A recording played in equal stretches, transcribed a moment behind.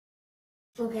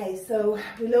Okay, so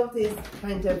we love these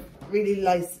kind of really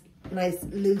nice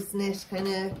loose knit kind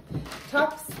of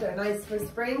tops. They're nice for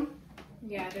spring.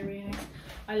 Yeah, they're really nice.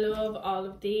 I love all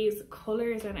of these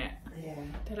colours in it. Yeah.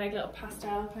 They're like little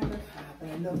pastel kind of. But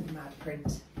I love the matte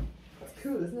print. It's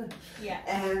cool, isn't it? Yeah.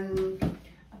 A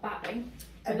batwing.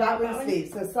 A batwing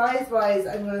sleeve. So size wise,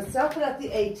 I'm going to stop it at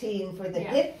the 18 for the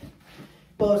hip,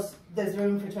 but there's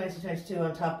room for 2022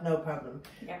 on top, no problem.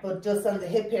 Yeah. But just on the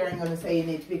hip here, I'm going to say you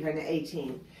need to be kind of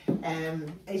 18.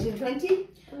 18, 20?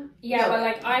 Yeah, well,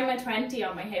 like I'm a 20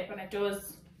 on my hip and it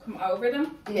does come over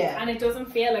them. Yeah. And it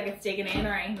doesn't feel like it's digging in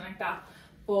or anything like that.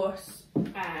 But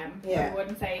I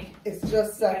wouldn't say it's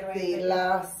just that the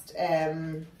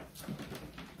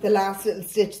last little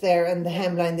stitch there and the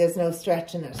hemline, there's no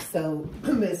stretch in it. So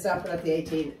we'll stop it at the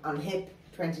 18 on hip,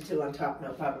 22 on top,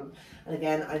 no problem. And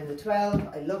again, I'm the 12.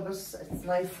 I love it. It's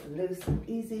nice and loose and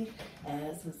easy.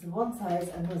 So it's in one size.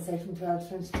 I'm going to say from 12 to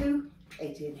 22,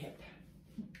 18 hip.